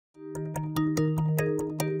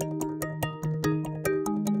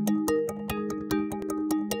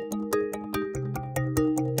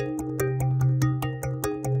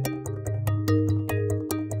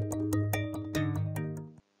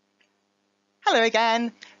Hello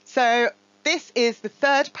again. So this is the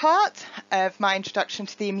third part of my introduction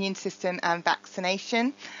to the immune system and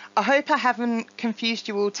vaccination. I hope I haven't confused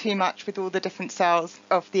you all too much with all the different cells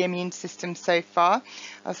of the immune system so far.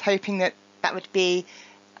 I was hoping that that would be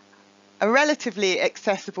a relatively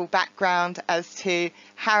accessible background as to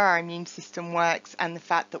how our immune system works and the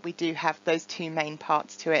fact that we do have those two main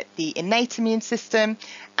parts to it, the innate immune system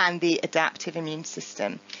and the adaptive immune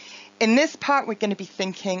system. In this part, we're going to be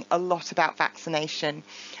thinking a lot about vaccination.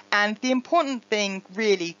 And the important thing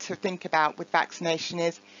really to think about with vaccination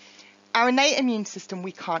is our innate immune system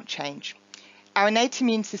we can't change. Our innate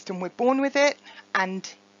immune system, we're born with it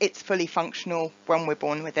and it's fully functional when we're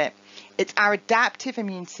born with it. It's our adaptive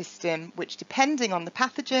immune system, which depending on the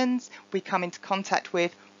pathogens we come into contact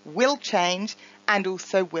with, will change and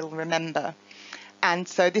also will remember. And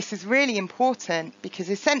so this is really important because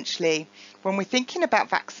essentially when we're thinking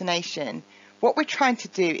about vaccination, what we're trying to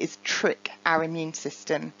do is trick our immune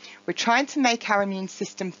system. We're trying to make our immune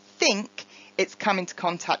system think it's come into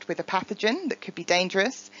contact with a pathogen that could be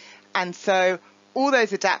dangerous. And so all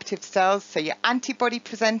those adaptive cells, so your antibody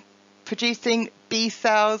producing B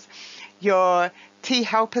cells, your T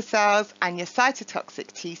helper cells and your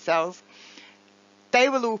cytotoxic T cells, they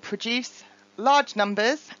will all produce large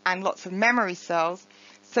numbers and lots of memory cells.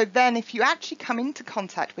 So then if you actually come into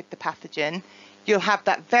contact with the pathogen, you'll have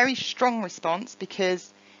that very strong response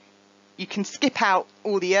because you can skip out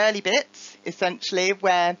all the early bits, essentially,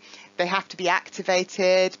 where they have to be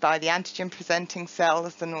activated by the antigen presenting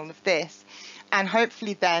cells and all of this. And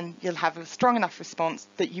hopefully then you'll have a strong enough response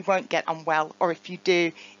that you won't get unwell, or if you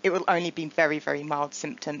do, it will only be very, very mild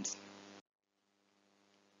symptoms.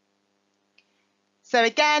 So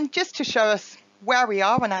again, just to show us where we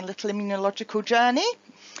are on our little immunological journey,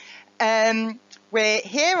 we're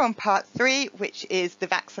here on part 3, which is the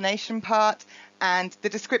vaccination part, and the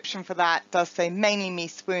description for that does say mainly me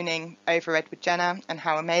swooning over Edward Jenner and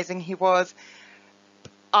how amazing he was.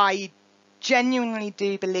 I genuinely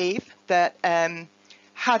do believe that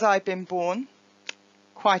had I been born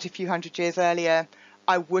quite a few hundred years earlier,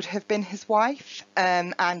 I would have been his wife,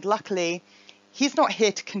 and luckily he's not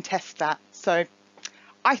here to contest that, so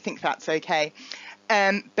I think that's okay.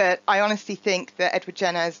 But I honestly think that Edward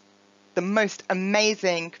Jenner is the most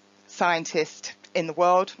amazing scientist in the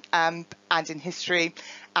world and in history,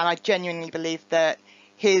 and I genuinely believe that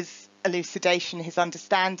his elucidation, his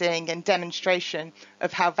understanding and demonstration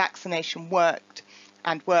of how vaccination worked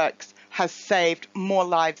and works has saved more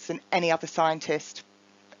lives than any other scientist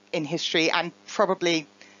in history, and probably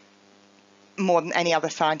more than any other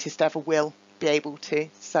scientist ever will be able to.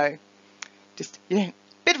 So just,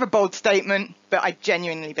 bit of a bold statement, but I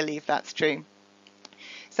genuinely believe that's true.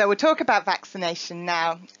 So we'll talk about vaccination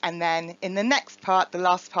now, and then in the next part, the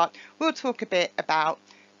last part, we'll talk a bit about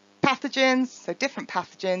pathogens, so different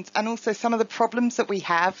pathogens, and also some of the problems that we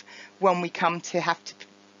have when we come to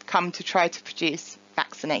try to produce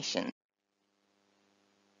vaccination.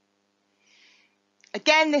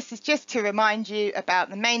 Again, this is just to remind you about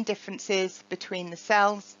the main differences between the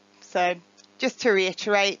cells. So just to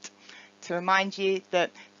reiterate, to remind you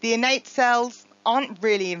that the innate cells aren't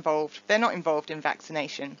really involved. They're not involved in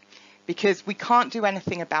vaccination because we can't do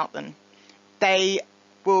anything about them. They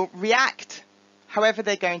will react however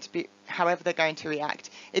they're going to react.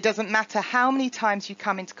 It doesn't matter how many times you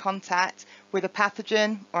come into contact with a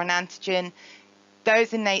pathogen or an antigen,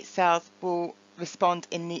 those innate cells will respond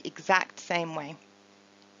in the exact same way.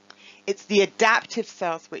 It's the adaptive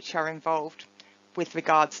cells which are involved with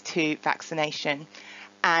regards to vaccination.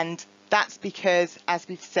 And that's because, as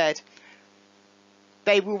we've said,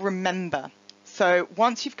 they will remember. So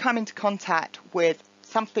once you've come into contact with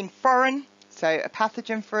something foreign, so a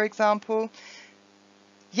pathogen, for example,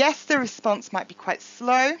 yes, the response might be quite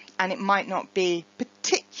slow and it might not be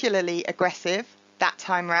particularly aggressive that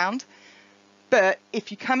time round. But if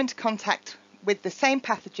you come into contact with the same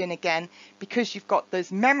pathogen again, because you've got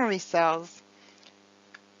those memory cells,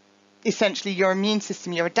 essentially your immune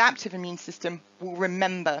system, your adaptive immune system will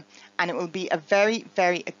remember, and it will be a very,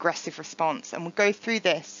 very aggressive response. And we'll go through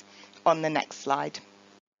this on the next slide.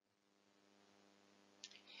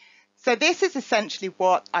 So this is essentially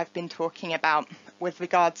what I've been talking about with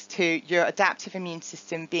regards to your adaptive immune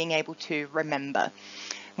system being able to remember.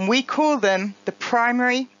 And we call them the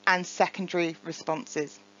primary and secondary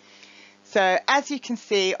responses. So as you can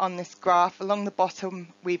see on this graph, along the bottom,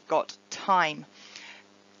 we've got time.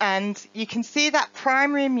 And you can see that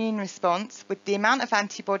primary immune response with the amount of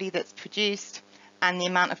antibody that's produced and the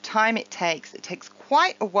amount of time it takes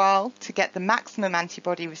quite a while to get the maximum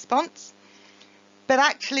antibody response. But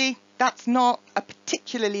actually, that's not a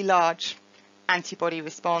particularly large antibody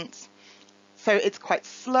response. So it's quite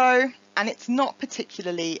slow and it's not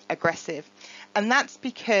particularly aggressive. And that's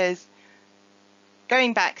because,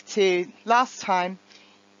 going back to last time,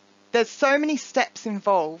 there's so many steps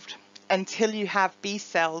involved until you have B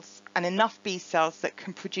cells and enough B cells that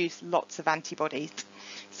can produce lots of antibodies.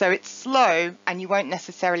 So it's slow and you won't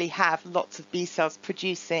necessarily have lots of B cells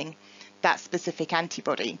producing that specific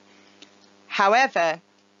antibody. However,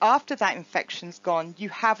 after that infection's gone, you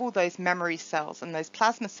have all those memory cells and those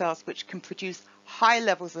plasma cells which can produce high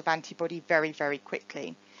levels of antibody very, very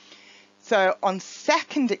quickly. So on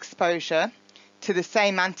second exposure to the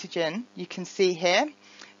same antigen, you can see here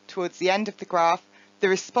towards the end of the graph, the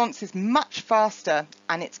response is much faster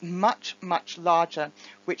and it's much, much larger,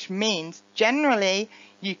 which means generally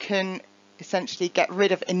you can essentially get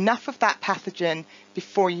rid of enough of that pathogen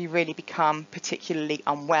before you really become particularly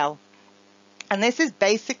unwell. And this is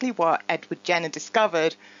basically what Edward Jenner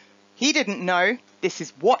discovered. He didn't know this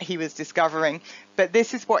is what he was discovering, but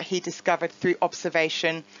this is what he discovered through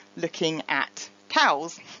observation looking at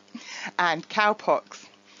cows and cowpox.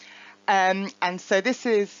 And so this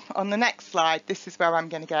is, on the next slide, this is where I'm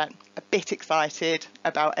going to get a bit excited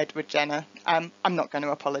about Edward Jenner. I'm not going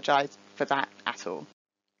to apologise for that at all.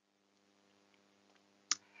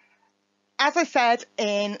 As I said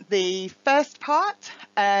in the first part,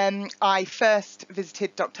 I first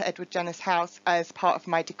visited Dr. Edward Jenner's house as part of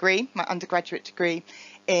my degree, my undergraduate degree,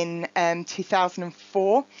 in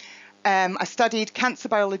 2004. I studied cancer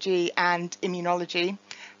biology and immunology,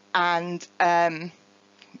 and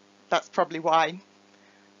that's probably why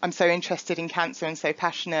I'm so interested in cancer and so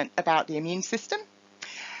passionate about the immune system.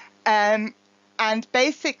 And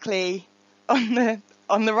basically,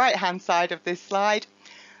 on the right-hand side of this slide,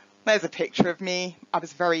 there's a picture of me. I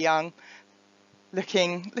was very young,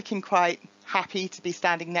 looking quite happy to be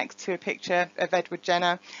standing next to a picture of Edward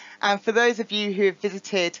Jenner. And for those of you who have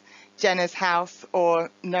visited Jenner's house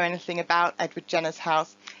or know anything about Edward Jenner's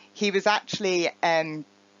house, he was actually, I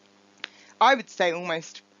would say,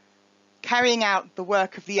 almost carrying out the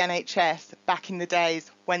work of the NHS back in the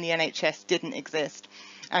days when the NHS didn't exist.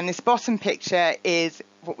 And this bottom picture is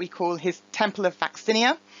what we call his Temple of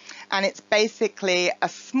Vaccinia. And it's basically a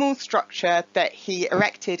small structure that he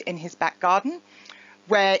erected in his back garden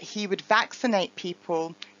where he would vaccinate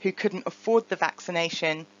people who couldn't afford the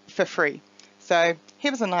vaccination for free. So he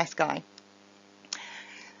was a nice guy.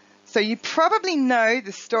 So you probably know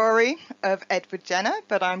the story of Edward Jenner,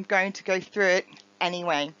 but I'm going to go through it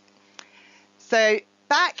anyway. So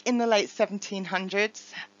back in the late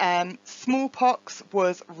 1700s, smallpox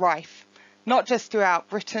was rife, not just throughout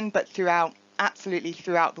Britain, but absolutely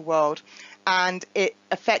throughout the world. And it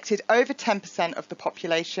affected over 10% of the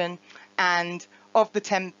population, and of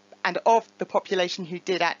the population who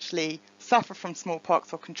did actually suffer from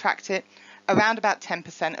smallpox or contract it, around about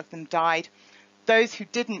 10% of them died. Those who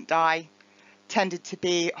didn't die tended to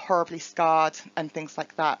be horribly scarred and things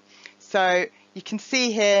like that. So you can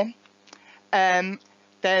see here,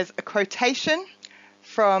 there's a quotation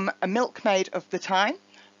from a milkmaid of the time,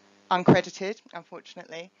 uncredited,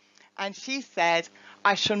 unfortunately, and she said,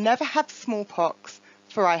 "I shall never have smallpox,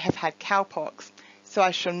 for I have had cowpox, so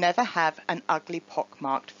I shall never have an ugly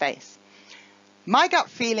pock-marked face." My gut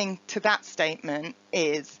feeling to that statement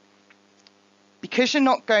is, because you're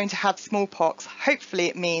not going to have smallpox, hopefully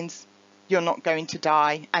it means you're not going to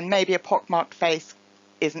die, and maybe a pock-marked face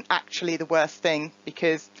isn't actually the worst thing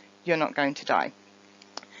because you're not going to die.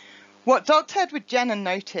 What Dr. Edward Jenner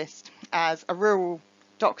noticed as a rural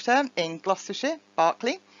doctor in Gloucestershire,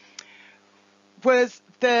 Berkeley, was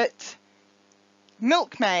that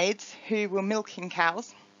milkmaids who were milking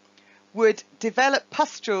cows would develop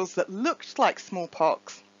pustules that looked like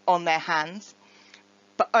smallpox on their hands,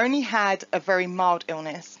 but only had a very mild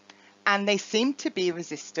illness, and they seemed to be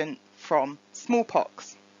resistant from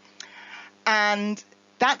smallpox. And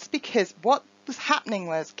that's because what was happening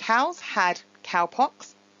was cows had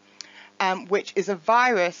cowpox, which is a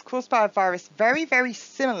virus caused by a virus very, very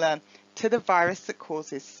similar to the virus that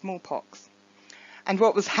causes smallpox. And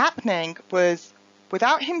what was happening was,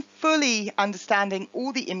 without him fully understanding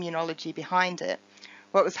all the immunology behind it,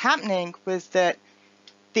 what was happening was that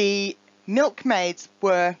the milkmaids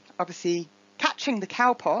were obviously catching the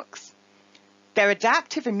cowpox. Their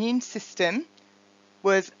adaptive immune system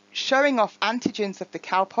was showing off antigens of the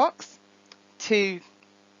cowpox to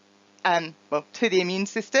the immune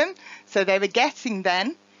system. So they were getting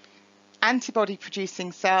then antibody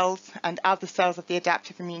producing cells and other cells of the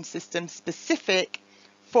adaptive immune system specific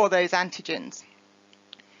for those antigens.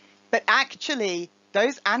 But actually,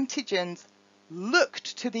 those antigens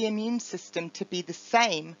looked to the immune system to be the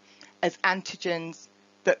same as antigens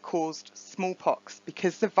that caused smallpox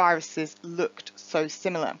because the viruses looked so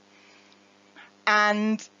similar.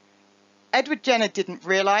 And Edward Jenner didn't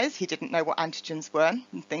realise, he didn't know what antigens were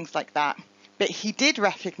and things like that, but he did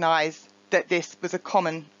recognise that this was a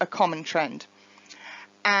common trend,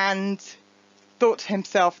 and thought to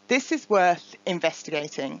himself, this is worth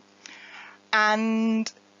investigating.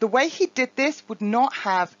 And the way he did this would not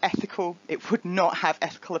have ethical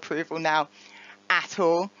approval now at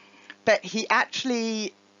all, but he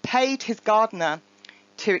actually paid his gardener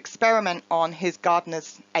to experiment on his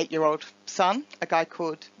gardener's 8-year-old son,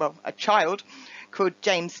 a child called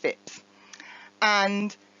James Phipps.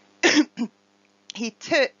 And he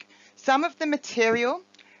took some of the material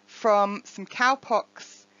from some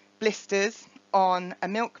cowpox blisters on a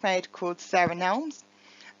milkmaid called Sarah Nelms,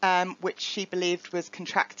 which she believed was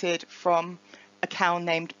contracted from a cow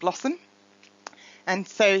named Blossom. And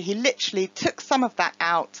so he literally took some of that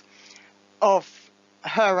out of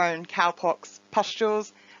her own cowpox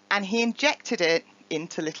pustules and he injected it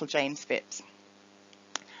into little James Phipps.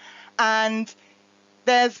 And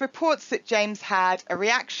there's reports that James had a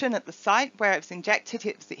reaction at the site where it was injected.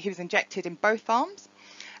 He was injected in both arms,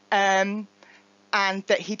 and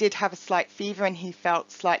that he did have a slight fever and he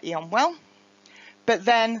felt slightly unwell. But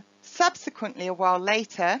then subsequently, a while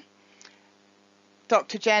later,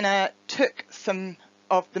 Dr. Jenner took some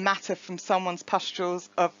of the matter from someone's pustules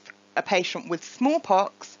of a patient with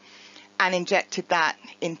smallpox and injected that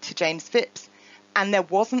into James Phipps, and there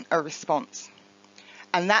wasn't a response.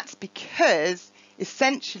 And that's because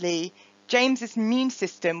essentially James's immune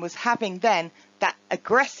system was having then that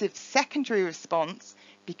aggressive secondary response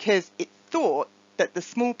because it thought that the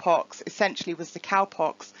smallpox essentially was the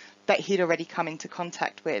cowpox that he'd already come into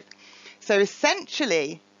contact with. So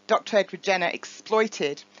essentially, Dr. Edward Jenner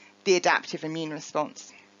exploited the adaptive immune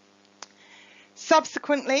response.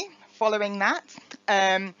 Subsequently, following that,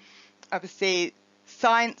 obviously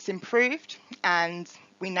science improved and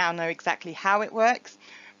we now know exactly how it works,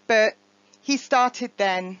 but he started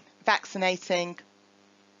then vaccinating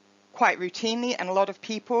quite routinely and a lot of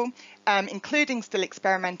people, including still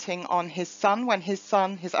experimenting on his son when his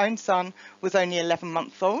own son was only 11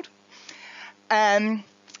 months old. And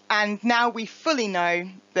now we fully know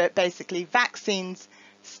that basically vaccines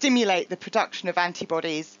stimulate the production of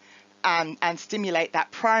antibodies and stimulate that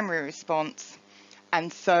primary response.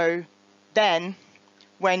 And so then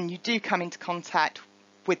when you do come into contact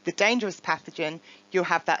with the dangerous pathogen, you'll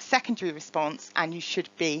have that secondary response and you should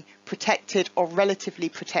be protected or relatively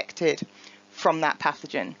protected from that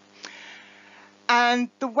pathogen. And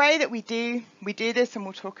the way that we do this, and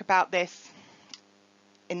we'll talk about this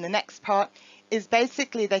in the next part, is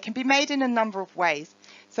basically they can be made in a number of ways.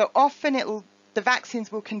 So often the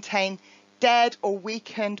vaccines will contain dead or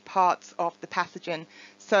weakened parts of the pathogen.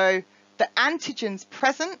 So the antigens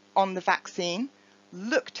present on the vaccine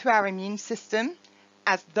look to our immune system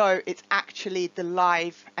as though it's actually the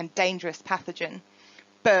live and dangerous pathogen,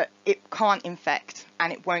 but it can't infect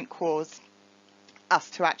and it won't cause us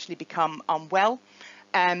to actually become unwell,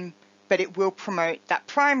 but it will promote that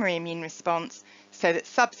primary immune response so that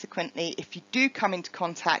subsequently, if you do come into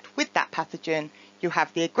contact with that pathogen, you'll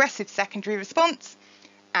have the aggressive secondary response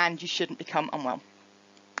and you shouldn't become unwell.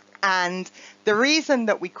 And the reason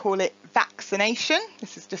that we call it vaccination,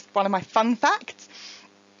 this is just one of my fun facts,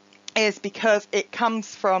 is because it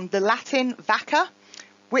comes from the Latin vacca,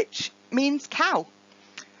 which means cow,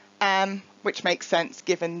 which makes sense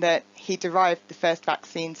given that he derived the first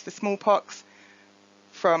vaccines for smallpox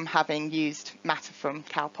from having used matter from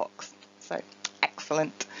cowpox. So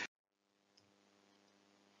excellent.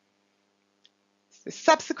 So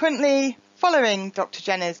subsequently, following Dr.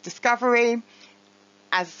 Jenner's discovery,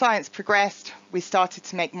 as science progressed, we started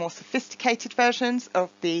to make more sophisticated versions of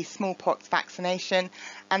the smallpox vaccination,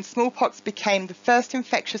 and smallpox became the first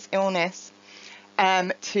infectious illness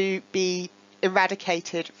to be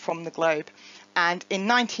eradicated from the globe. And in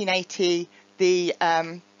 1980, the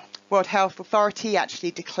World Health Authority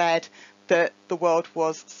actually declared that the world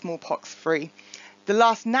was smallpox free. The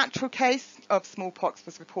last natural case of smallpox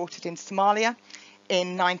was reported in Somalia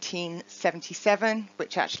in 1977,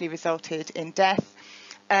 which actually resulted in death.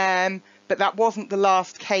 But that wasn't the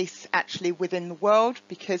last case actually within the world,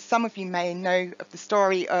 because some of you may know of the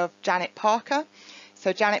story of Janet Parker.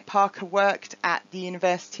 So Janet Parker worked at the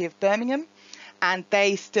University of Birmingham, and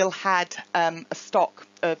they still had a stock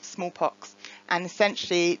of smallpox. And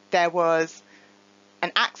essentially there was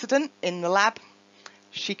an accident in the lab.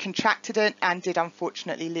 She contracted it and did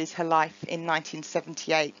unfortunately lose her life in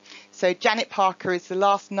 1978. So Janet Parker is the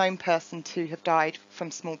last known person to have died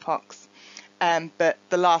from smallpox. But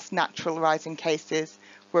the last natural rising cases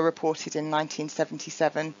were reported in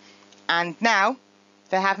 1977. And now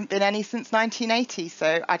there haven't been any since 1980.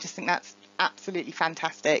 So I just think that's absolutely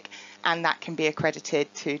fantastic. And that can be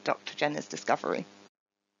accredited to Dr. Jenner's discovery.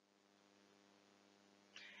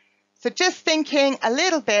 So just thinking a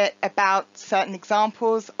little bit about certain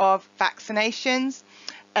examples of vaccinations.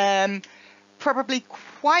 Probably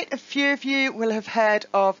quite a few of you will have heard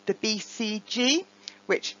of the BCG,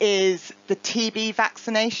 which is the TB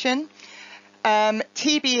vaccination.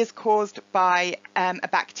 TB is caused by a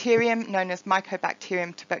bacterium known as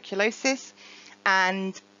Mycobacterium tuberculosis,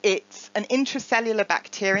 and it's an intracellular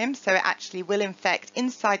bacterium, so it actually will infect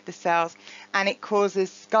inside the cells, and it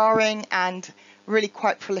causes scarring and really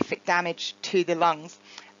quite prolific damage to the lungs.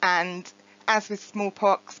 And as with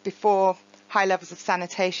smallpox, before high levels of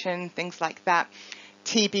sanitation, things like that,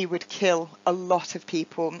 TB would kill a lot of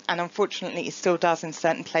people, and unfortunately it still does in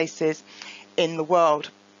certain places in the world.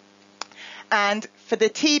 And for the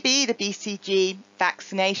TB, the BCG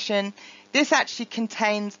vaccination, this actually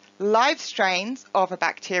contains live strains of a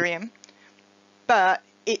bacterium, but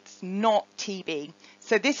it's not TB.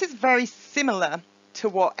 So this is very similar to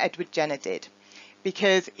what Edward Jenner did,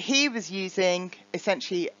 because he was using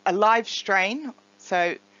essentially a live strain,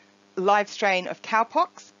 so live strain of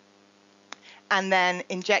cowpox, and then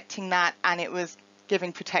injecting that, and it was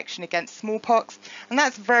giving protection against smallpox. And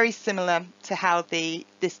that's very similar to how this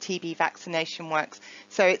TB vaccination works.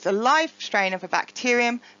 So it's a live strain of a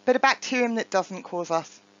bacterium, but a bacterium that doesn't cause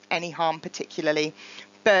us any harm particularly.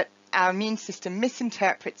 But our immune system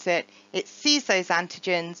misinterprets it. It sees those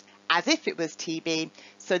antigens as if it was TB.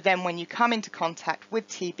 So then when you come into contact with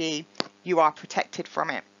TB, you are protected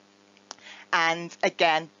from it. And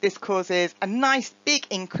again, this causes a nice big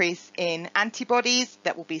increase in antibodies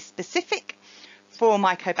that will be specific for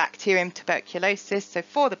Mycobacterium tuberculosis, so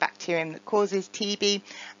for the bacterium that causes TB.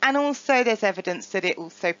 And also there's evidence that it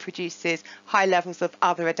also produces high levels of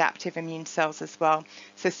other adaptive immune cells as well.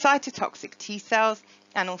 So cytotoxic T cells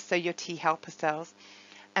and also your T helper cells.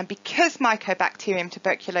 And because Mycobacterium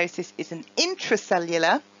tuberculosis is an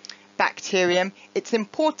intracellular bacterium, it's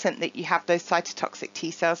important that you have those cytotoxic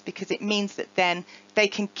T cells, because it means that then they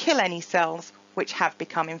can kill any cells which have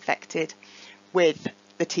become infected with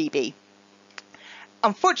the TB.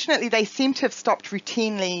 Unfortunately, they seem to have stopped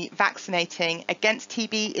routinely vaccinating against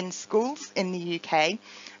TB in schools in the UK.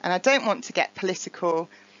 And I don't want to get political,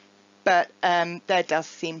 but there does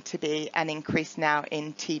seem to be an increase now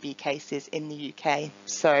in TB cases in the UK.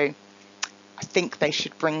 So I think they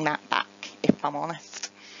should bring that back, if I'm honest.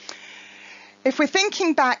 If we're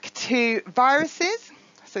thinking back to viruses,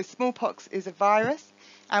 so smallpox is a virus,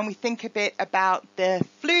 and we think a bit about the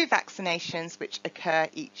flu vaccinations which occur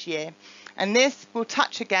each year. And this we'll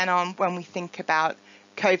touch again on when we think about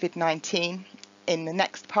COVID-19 in the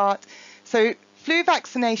next part. So flu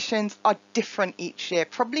vaccinations are different each year.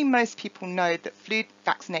 Probably most people know that flu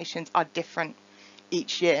vaccinations are different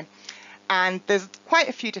each year. And there's quite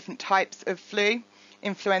a few different types of flu.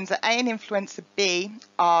 Influenza A and influenza B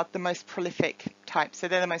are the most prolific types, so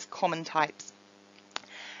they're the most common types.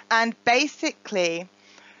 And basically,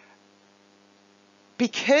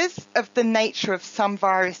 because of the nature of some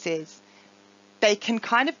viruses, they can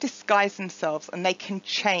kind of disguise themselves and they can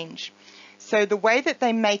change. So the way that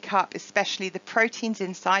they make up, especially the proteins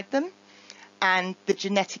inside them and the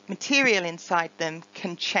genetic material inside them,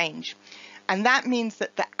 can change. And that means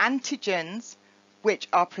that the antigens which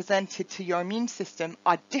are presented to your immune system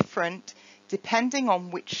are different depending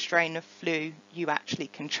on which strain of flu you actually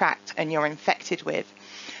contract and you're infected with.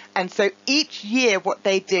 And so each year what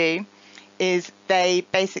they do is they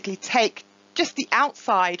basically take just the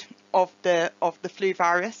outside of the flu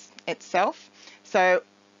virus itself. So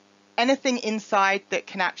anything inside that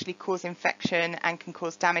can actually cause infection and can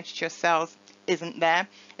cause damage to your cells isn't there.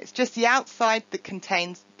 It's just the outside that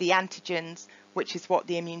contains the antigens, which is what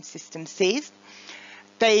the immune system sees.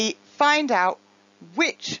 They find out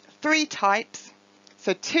which 3 types,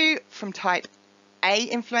 so 2 from type A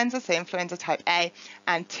influenza, so influenza type A,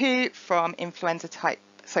 and 2 from influenza type,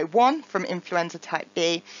 so 1 from influenza type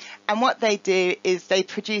B. And what they do is they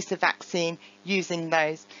produce a vaccine using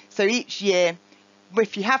those. So each year,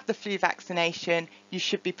 if you have the flu vaccination, you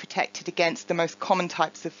should be protected against the most common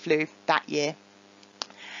types of flu that year.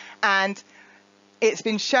 And it's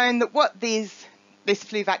been shown that what these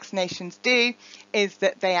flu vaccinations do is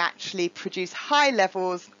that they actually produce high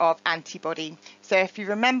levels of antibody. So if you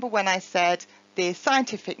remember when I said the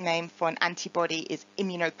scientific name for an antibody is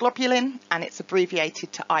immunoglobulin, and it's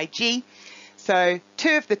abbreviated to IG. So 2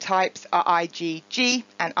 of the types are IgG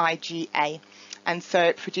and IgA. and so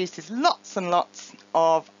it produces lots and lots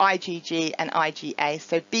of IgG and IgA,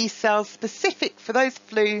 so B cells specific for those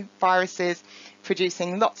flu viruses,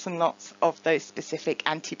 producing lots and lots of those specific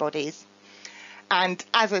antibodies. And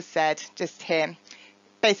as I said just here,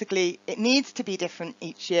 basically it needs to be different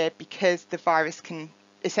each year because the virus can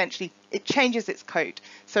essentially, it changes its coat.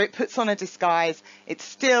 So it puts on a disguise. It's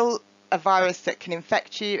still a virus that can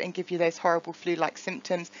infect you and give you those horrible flu-like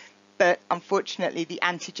symptoms, but unfortunately the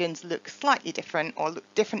antigens look slightly different, or look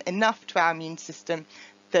different enough to our immune system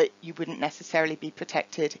that you wouldn't necessarily be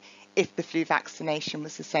protected if the flu vaccination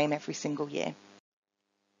was the same every single year.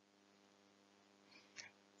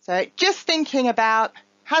 So just thinking about,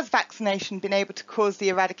 has vaccination been able to cause the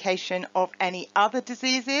eradication of any other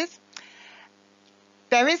diseases?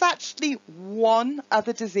 There is actually one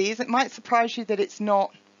other disease. It might surprise you that it's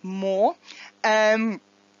not more,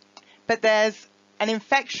 but there's an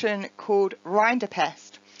infection called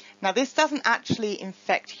rinderpest. Now this doesn't actually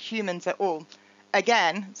infect humans at all.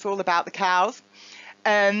 Again, it's all about the cows.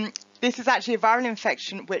 This is actually a viral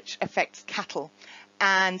infection which affects cattle,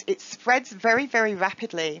 and it spreads very, very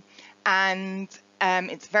rapidly, and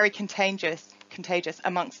it's very contagious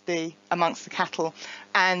amongst the cattle.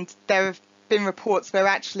 And there have been reports where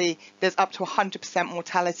actually there's up to 100%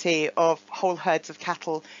 mortality of whole herds of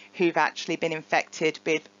cattle who've actually been infected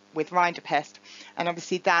with rinderpest, and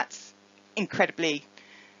obviously that's incredibly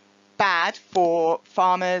bad for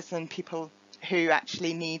farmers and people who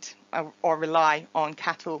actually need or rely on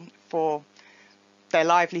cattle for their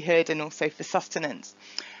livelihood and also for sustenance.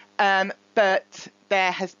 But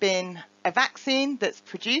there has been a vaccine that's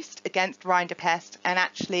produced against rinderpest, and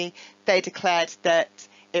actually they declared that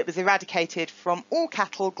it was eradicated from all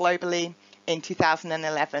cattle globally in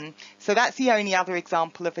 2011. So that's the only other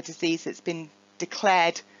example of a disease that's been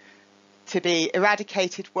declared to be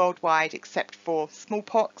eradicated worldwide, except for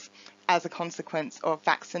smallpox, as a consequence of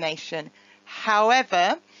vaccination.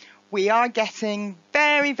 However, we are getting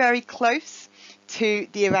very, very close to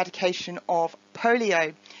the eradication of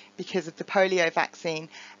polio because of the polio vaccine.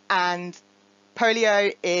 And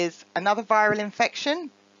polio is another viral infection,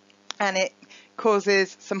 and it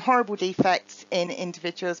causes some horrible defects in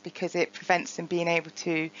individuals because it prevents them being able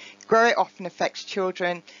to grow. It often affects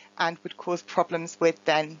children and would cause problems with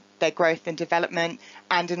then their growth and development,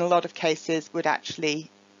 and in a lot of cases would actually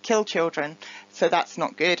kill children. So that's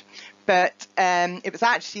not good. But it was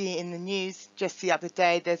actually in the news just the other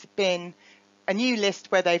day. There's been a new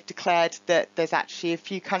list where they've declared that there's actually a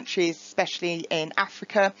few countries, especially in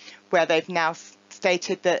Africa, where they've now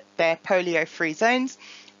stated that they're polio-free zones,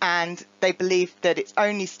 and they believe that it's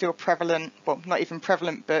only still prevalent, well, not even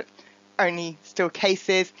prevalent, but only still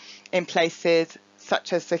cases in places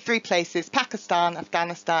such as, so 3 places, Pakistan,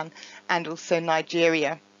 Afghanistan, and also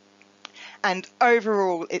Nigeria. And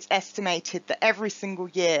overall, it's estimated that every single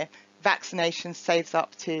year, vaccination saves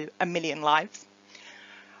up to 1 million lives.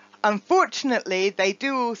 Unfortunately, they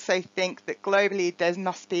do also think that globally there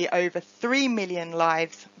must be over 3 million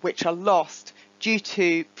lives which are lost due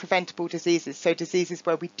to preventable diseases, so diseases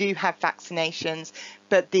where we do have vaccinations,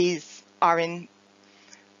 but these are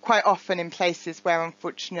quite often in places where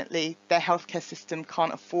unfortunately their healthcare system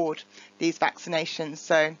can't afford these vaccinations.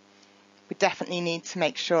 So we definitely need to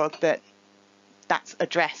make sure that that's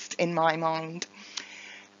addressed, in my mind.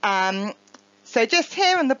 So just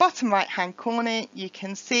here on the bottom right hand corner you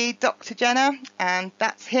can see Dr. Jenner, and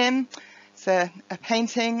that's him. It's a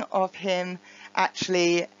painting of him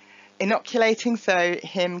actually inoculating, so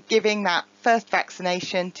him giving that first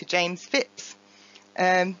vaccination to James Phipps.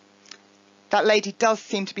 That lady does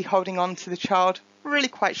seem to be holding on to the child really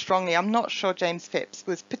quite strongly. I'm not sure James Phipps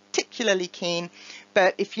was particularly keen,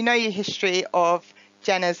 but if you know your history of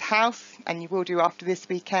Jenner's house, and you will do after this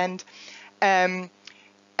weekend,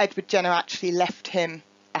 Edward Jenner actually left him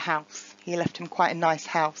a house. He left him quite a nice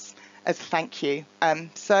house as a thank you.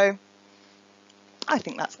 So I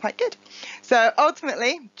think that's quite good. So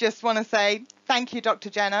ultimately, just want to say thank you, Dr.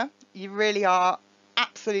 Jenner. You really are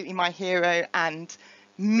absolutely my hero, and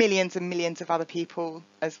millions and millions of other people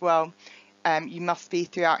as well. You must be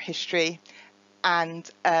throughout history. And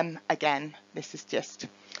again, this is just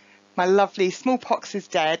my lovely smallpox is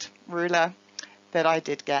dead ruler that I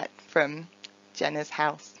did get from Jenner's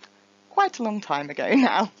house quite a long time ago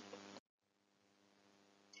now.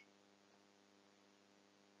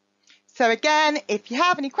 So again, if you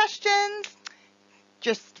have any questions,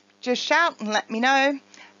 just shout and let me know.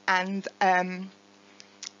 And I'm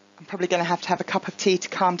probably going to have a cup of tea to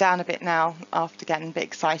calm down a bit now after getting a bit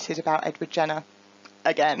excited about Edward Jenner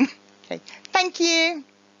again. Okay, thank you.